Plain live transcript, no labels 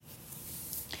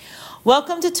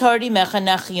Welcome to Tardi Mecha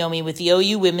Nachyomi with the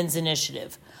OU Women's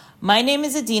Initiative. My name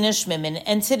is Adina Schmimin,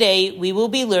 and today we will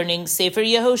be learning Sefer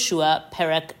Yehoshua,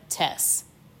 Perek Tes.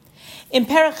 In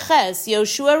Perek Ches,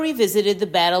 Yehoshua revisited the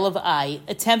Battle of Ai,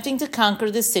 attempting to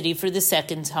conquer the city for the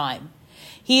second time.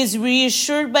 He is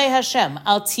reassured by Hashem,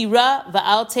 Al tira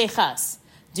va'al techas,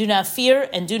 do not fear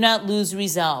and do not lose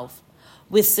resolve.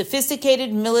 With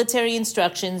sophisticated military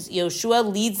instructions, Yehoshua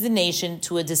leads the nation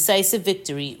to a decisive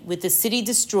victory, with the city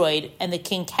destroyed and the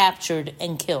king captured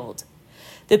and killed.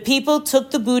 The people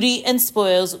took the booty and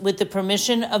spoils with the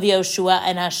permission of Yehoshua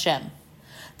and Hashem.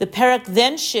 The Perek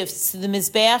then shifts to the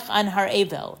Mizbeach on Har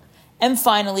Evel, and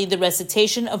finally the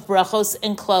recitation of brachos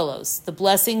and klalos, the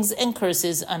blessings and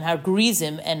curses on Har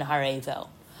Gerizim and Har Evel.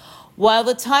 While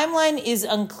the timeline is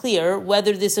unclear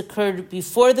whether this occurred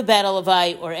before the Battle of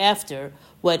Ai or after,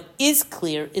 what is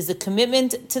clear is the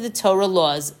commitment to the Torah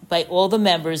laws by all the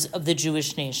members of the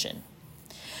Jewish nation.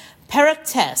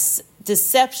 Perek Tes,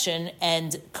 deception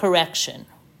and correction.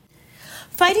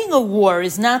 Fighting a war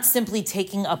is not simply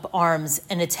taking up arms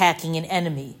and attacking an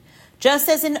enemy. Just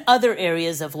as in other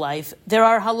areas of life, there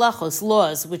are halachos,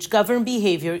 laws, which govern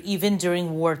behavior even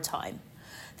during wartime.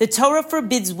 The Torah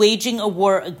forbids waging a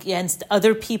war against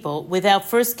other people without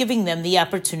first giving them the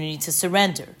opportunity to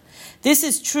surrender. This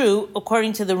is true,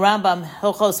 according to the Rambam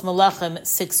Hilchos Melachim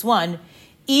 6.1,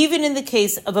 even in the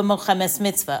case of a Mochames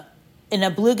Mitzvah, an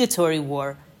obligatory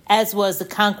war, as was the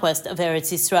conquest of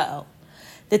Eretz Yisrael.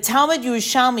 The Talmud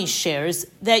Yerushalmi shares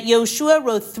that Yehoshua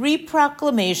wrote 3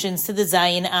 proclamations to the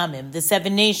Zayin Amim, the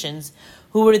 7 nations,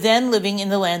 who were then living in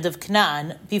the land of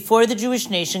Canaan, before the Jewish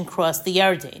nation crossed the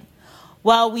Yarden.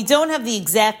 While we don't have the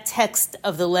exact text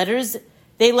of the letters,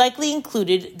 they likely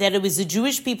included that it was the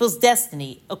Jewish people's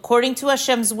destiny, according to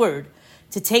Hashem's word,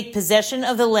 to take possession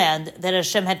of the land that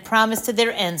Hashem had promised to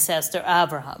their ancestor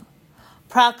Abraham.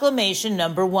 Proclamation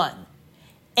number 1.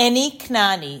 Any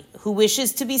Knaani who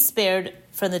wishes to be spared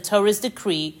from the Torah's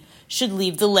decree should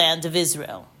leave the land of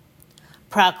Israel.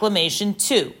 Proclamation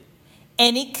 2.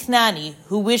 Any Knaani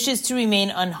who wishes to remain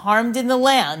unharmed in the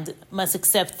land must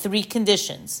accept 3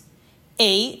 conditions.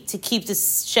 A, to keep the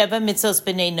Sheva Mitzvos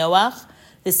B'nai Noach,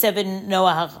 the 7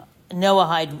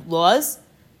 Noahide laws.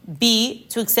 B,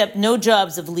 to accept no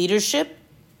jobs of leadership.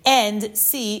 And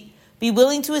C, be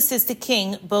willing to assist the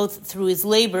king both through his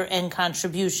labor and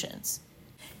contributions.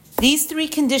 These 3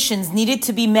 conditions needed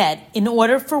to be met in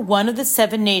order for one of the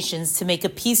 7 nations to make a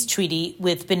peace treaty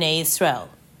with Bnei Israel.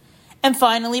 And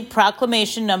finally,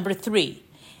 proclamation number 3.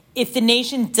 If the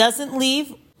nation doesn't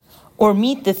leave or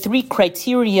meet the 3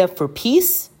 criteria for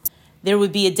peace, there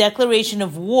would be a declaration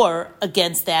of war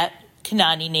against that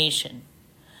Canaanite nation.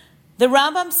 The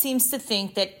Rambam seems to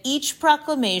think that each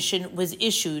proclamation was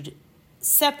issued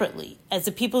separately as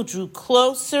the people drew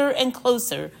closer and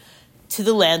closer to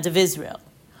the land of Israel,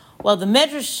 while the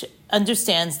Medrash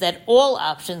understands that all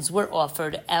options were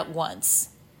offered at once.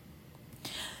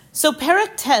 So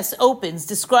Perek Tes opens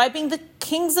describing the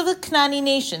kings of the Canaanite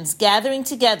nations gathering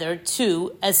together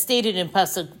to, as stated in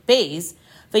Pasuk Beis,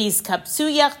 V'yiskapsu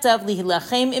yachdav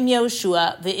lihilachem im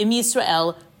Yehoshua ve'im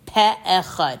Yisrael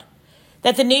pe'echad,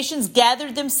 that the nations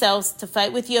gathered themselves to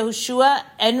fight with Yehoshua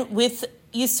and with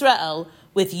Yisrael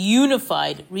with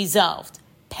unified resolve,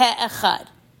 pe'echad.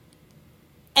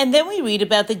 And then we read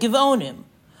about the Givonim,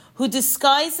 who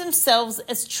disguise themselves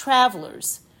as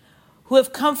travelers, who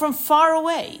have come from far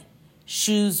away,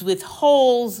 shoes with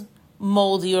holes,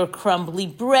 moldy or crumbly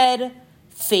bread,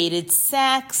 faded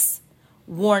sacks,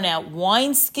 worn-out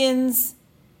wineskins.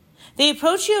 They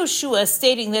approach Yehoshua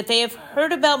stating that they have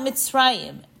heard about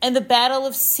Mitzrayim and the battle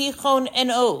of Sichon and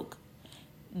Og.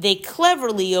 They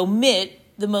cleverly omit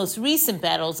the most recent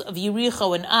battles of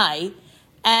Yericho and Ai,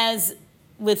 as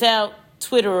without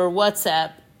Twitter or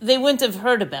WhatsApp, they wouldn't have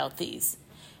heard about these.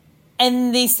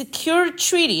 And they secured a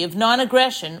treaty of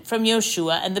non-aggression from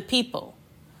Yehoshua and the people.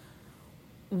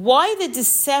 Why the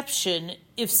deception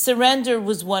if surrender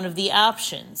was one of the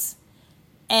options?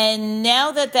 And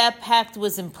now that that pact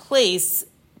was in place,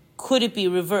 could it be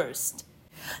reversed?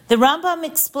 The Rambam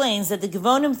explains that the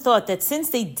Givonim thought that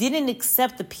since they didn't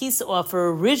accept the peace offer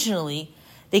originally,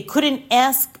 they couldn't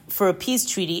ask for a peace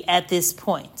treaty at this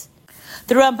point.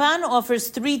 The Ramban offers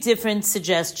 3 different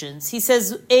suggestions. He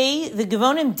says, A, the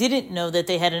Givonim didn't know that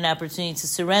they had an opportunity to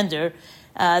surrender,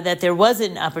 that there was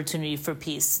an opportunity for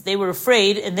peace. They were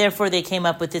afraid, and therefore they came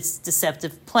up with this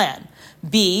deceptive plan.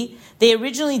 B, they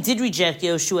originally did reject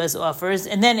Yehoshua's offers,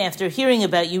 and then after hearing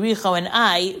about Yericho and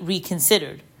Ai,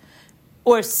 reconsidered.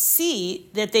 Or C,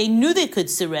 that they knew they could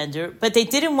surrender, but they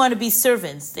didn't want to be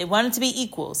servants. They wanted to be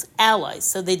equals, allies,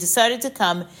 so they decided to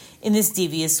come in this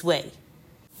devious way.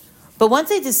 But once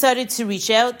they decided to reach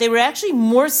out, they were actually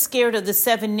more scared of the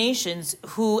 7 nations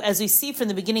who, as we see from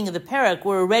the beginning of the parak,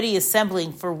 were already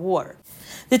assembling for war.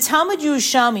 The Talmud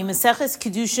Yerushalmi, Maseches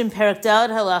Kedushin Parak Daled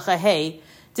Halacha Hey,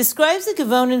 describes the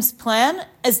Gevonim's plan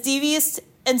as devious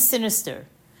and sinister.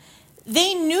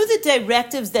 They knew the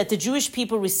directives that the Jewish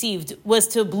people received was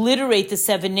to obliterate the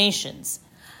 7 nations.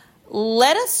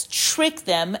 Let us trick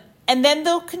them, and then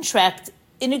they'll contract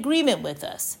in agreement with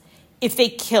us. If they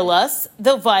kill us,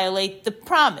 they'll violate the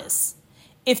promise.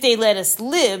 If they let us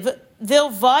live, they'll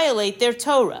violate their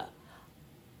Torah.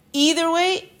 Either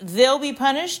way, they'll be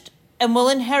punished, and we'll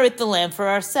inherit the land for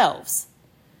ourselves.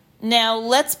 Now,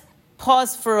 let's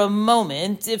pause for a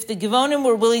moment. If the Gevonim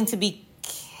were willing to be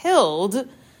killed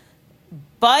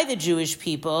by the Jewish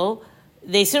people,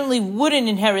 they certainly wouldn't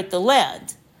inherit the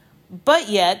land. But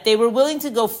yet, they were willing to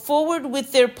go forward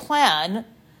with their plan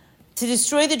to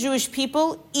destroy the Jewish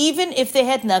people, even if they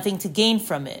had nothing to gain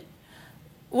from it.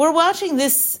 We're watching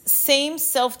this same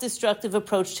self-destructive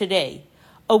approach today,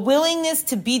 a willingness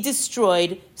to be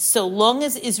destroyed so long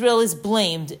as Israel is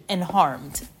blamed and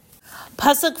harmed.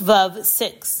 Pasuk Vav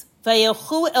 6.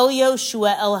 Vayochu el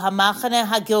Yehoshua el hamachane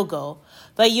hagilgol,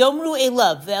 vayomru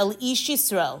elav ve'el ish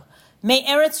Yisrael,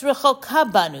 me'eretz rechoka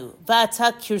banu,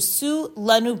 va'ata kirsu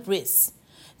lanu bris.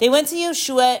 They went to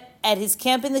Yehoshua at his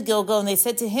camp in the Gilgal, and they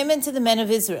said to him and to the men of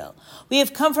Israel, "We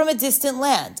have come from a distant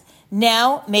land.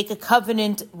 Now make a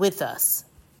covenant with us."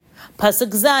 Pasuk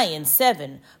Zayin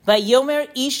 7. Vayomer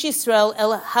ish Yisrael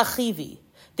el hachivi.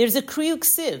 There's a kriyuk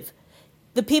siv.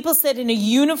 The people said in a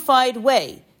unified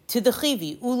way to the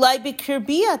chivi, "Ulai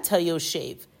b'kirbi ata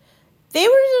yoshev." They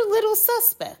were a little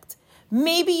suspect.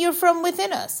 Maybe you're from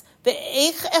within us.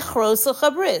 Ve'ech echros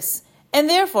l'chabris. And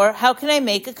therefore, how can I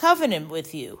make a covenant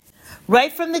with you?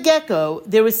 Right from the get-go,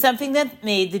 there was something that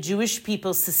made the Jewish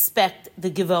people suspect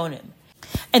the Gevonim.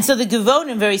 And so the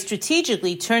Gevonim very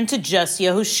strategically turned to just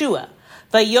Yehoshua.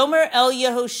 Vayomer el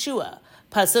Yehoshua,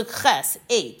 Pasuk Ches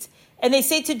 8. And they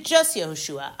say to just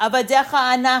Yehoshua,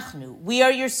 Avadecha anachnu, we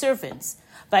are your servants.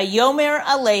 Vayomer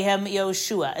alehem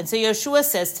Yehoshua. And so Yehoshua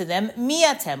says to them, Mi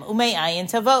atem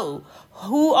ume'ayin tavou.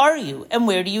 Who are you and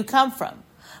where do you come from?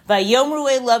 Vayomru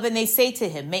elav, and they say to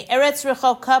him, Me'eretz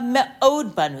rechoka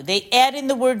me'od banu. They add in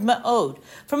the word me'od.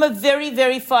 From a very,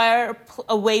 very far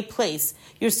away place,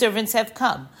 your servants have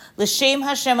come. L'shem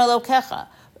Hashem Elokecha.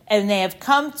 And they have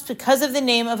come because of the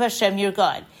name of Hashem your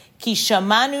God. Ki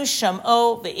shamanu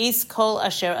sham'o ve'is kol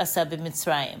asher asa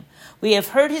b'Mitzrayim. We have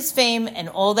heard his fame and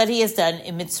all that he has done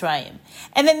in Mitzrayim.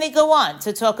 And then they go on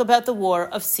to talk about the war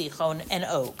of Sichon and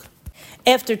Og.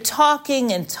 After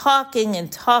talking and talking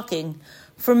and talking,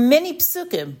 for many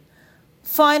psukim,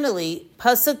 finally,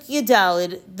 Pasuk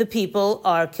Yudalid, the people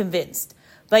are convinced.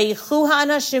 Vayichu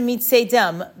ha'anashim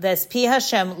mitzeidam v'espi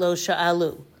Hashem lo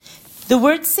sha'alu. The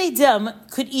word seidam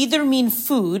could either mean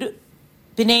food.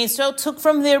 Bnei Yisrael took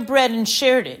from their bread and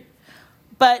shared it.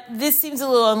 But this seems a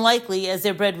little unlikely as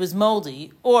their bread was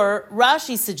moldy. Or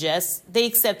Rashi suggests they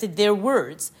accepted their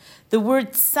words. The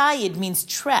word sayid means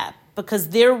trap because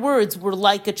their words were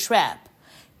like a trap.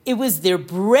 It was their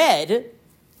bread,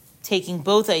 taking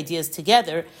both ideas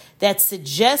together, that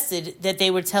suggested that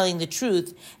they were telling the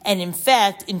truth and in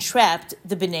fact entrapped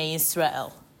the Bnei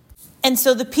Yisrael. And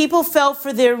so the people fell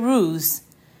for their ruse.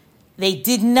 They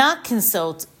did not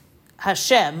consult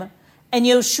Hashem, and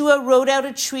Yehoshua wrote out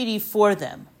a treaty for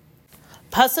them.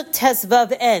 Pasuk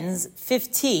Tesvav ends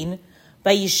 15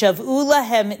 by Yishav'u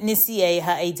lahem nisiei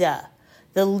ha'edah.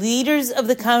 The leaders of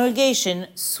the congregation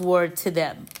swore to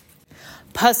them.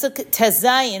 Pasuk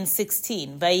Tezayin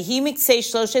 16. Vayihi miksei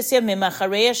shloshes yamim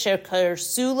acharei asher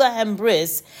karsu lahem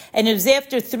bris. And it was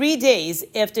after 3 days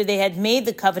after they had made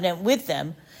the covenant with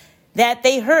them that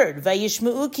they heard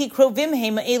Vayishma'u ki krovim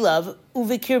heim elav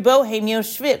uvikirbo heim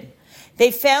yoshvim.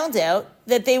 They found out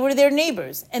that they were their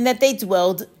neighbors and that they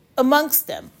dwelled amongst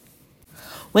them.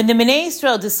 When the Bnei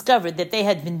Yisrael discovered that they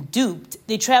had been duped,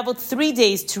 they traveled 3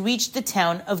 days to reach the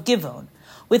town of Givon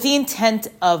with the intent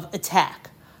of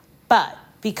attack. But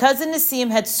because the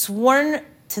Nesiim had sworn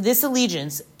to this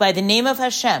allegiance by the name of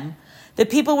Hashem, the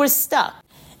people were stuck.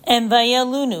 And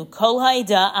Vayalunu kol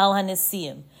ha'ida al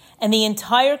haNesiim, and the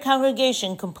entire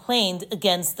congregation complained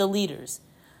against the leaders.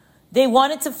 They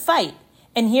wanted to fight,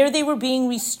 and here they were being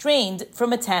restrained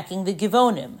from attacking the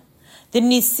Givonim. The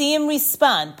Nesiim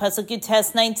respond, Pasuk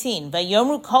Yutes 19,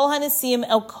 Vayomru kol haNesiim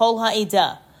el kol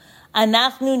ha'ida,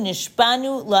 Anachnu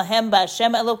nishbanu lahem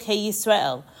b'Hashem Elokei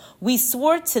Yisrael. We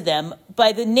swore to them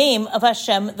by the name of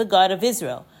Hashem, the God of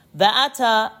Israel.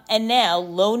 Va'ata, and now,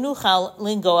 lo nuchal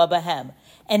lingoa bahem.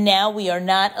 And now we are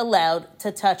not allowed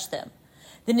to touch them.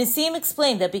 The The Nesiim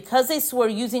explained that because they swore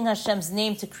using Hashem's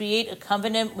name to create a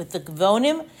covenant with the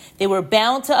Givonim, they were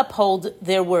bound to uphold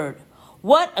their word.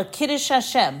 What a Kiddush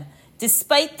Hashem!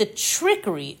 Despite the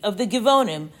trickery of the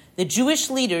Givonim, the Jewish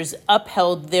leaders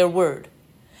upheld their word.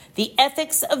 The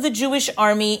ethics of the Jewish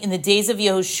army in the days of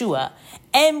Yehoshua,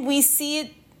 and we see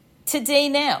it today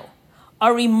now,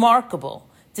 are remarkable.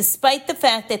 Despite the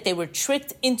fact that they were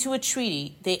tricked into a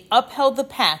treaty, they upheld the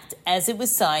pact as it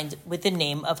was signed with the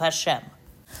name of Hashem.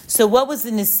 So what was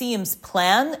the Nesiim's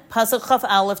plan? Pasuk Chaf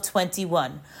Aleph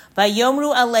 21.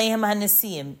 Vayomru aleihem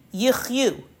haNesiim,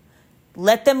 yichyu,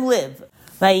 let them live.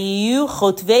 Vayiyu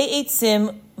chotvei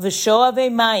eitzim v'shoavei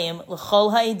mayim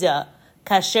l'chol ha'ida,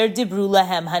 kasher dibru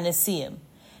lahem haNesiim.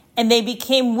 And they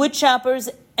became wood choppers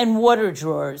and water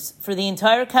drawers for the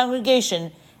entire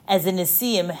congregation, as the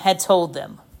Nesiim had told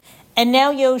them. And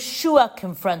now Yehoshua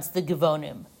confronts the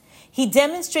Givonim. He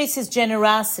demonstrates his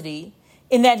generosity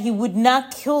in that he would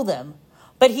not kill them,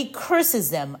 but he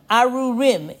curses them,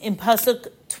 Arurim, in Pasuk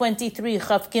 23,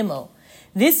 Chaf Gimel.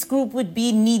 This group would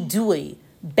be nidui,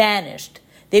 banished.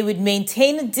 They would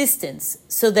maintain a distance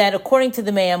so that, according to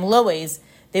the Me'am Loes,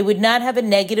 they would not have a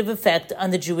negative effect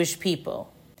on the Jewish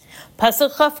people.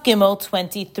 Pasuk Chaf Gimel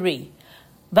 23.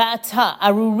 Va'ata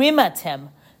arurim atem.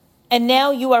 And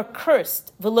now you are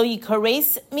cursed. V'lo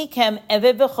yikares mikem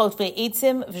eve b'chot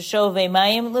ve'etzim v'sho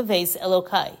ve'mayim leves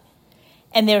Elokai.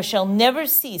 And there shall never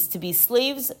cease to be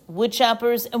slaves, wood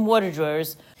choppers, and water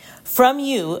drawers from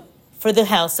you for the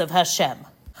house of Hashem.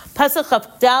 Pasuk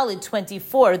Chaf Daled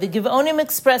 24, the Givonim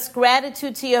expressed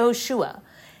gratitude to Yehoshua.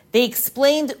 They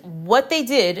explained what they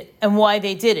did and why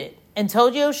they did it, and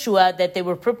told Yehoshua that they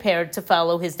were prepared to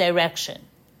follow his direction.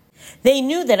 They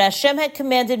knew that Hashem had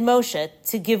commanded Moshe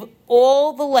to give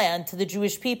all the land to the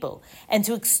Jewish people and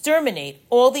to exterminate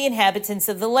all the inhabitants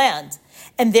of the land,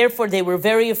 and therefore they were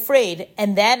very afraid,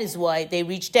 and that is why they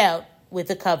reached out with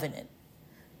a covenant.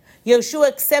 Yehoshua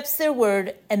accepts their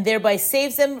word and thereby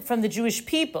saves them from the Jewish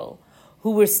people,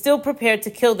 who were still prepared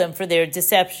to kill them for their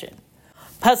deception.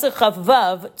 Pasuk Chaf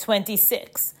Vav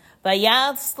 26.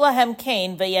 Vayavs lahem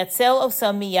Cain vayatzel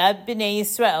osam miyad b'nei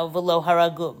Yisrael v'lo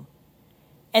haragum.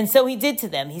 And so he did to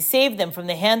them. He saved them from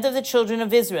the hand of the children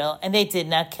of Israel, and they did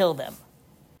not kill them.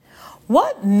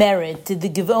 What merit did the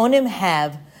Givonim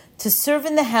have to serve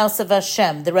in the house of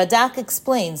Hashem? The Radak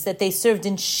explains that they served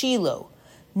in Shiloh,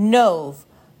 Nov,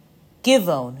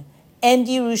 Givon, and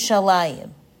Yerushalayim.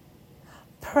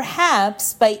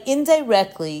 Perhaps by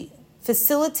indirectly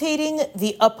facilitating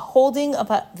the upholding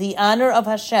of the honor of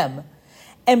Hashem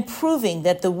and proving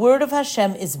that the word of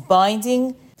Hashem is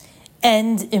binding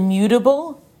and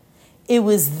immutable, it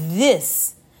was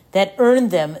this that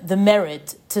earned them the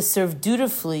merit to serve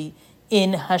dutifully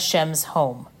in Hashem's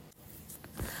home.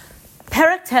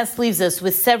 Perek Tes leaves us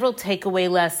with several takeaway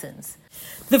lessons.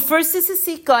 The first is to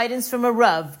seek guidance from a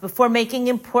Rav before making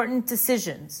important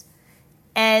decisions,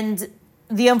 and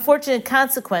the unfortunate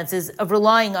consequences of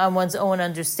relying on one's own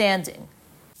understanding.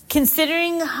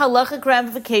 Considering halachic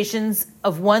ramifications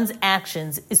of one's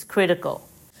actions is critical.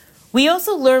 We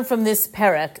also learn from this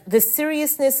perek the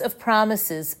seriousness of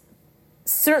promises,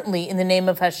 certainly in the name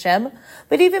of Hashem,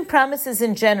 but even promises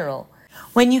in general.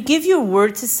 When you give your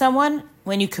word to someone,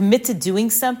 when you commit to doing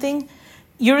something,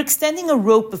 you're extending a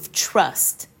rope of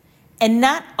trust, and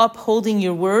not upholding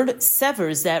your word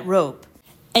severs that rope.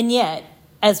 And yet,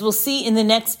 as we'll see in the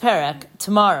next perek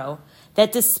tomorrow,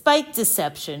 that despite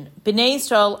deception, Bnei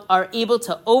Yisrael are able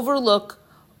to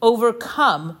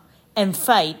overcome, and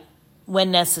fight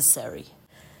when necessary.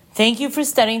 Thank you for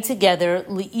studying together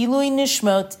Li'ilui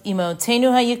Nishmot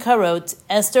Imotenu HaYikarot,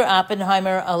 Esther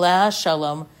Oppenheimer Aleh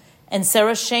Shalom, and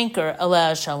Sarah Shanker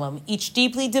Aleh Shalom, each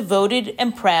deeply devoted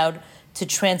and proud to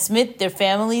transmit their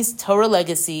family's Torah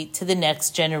legacy to the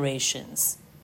next generations.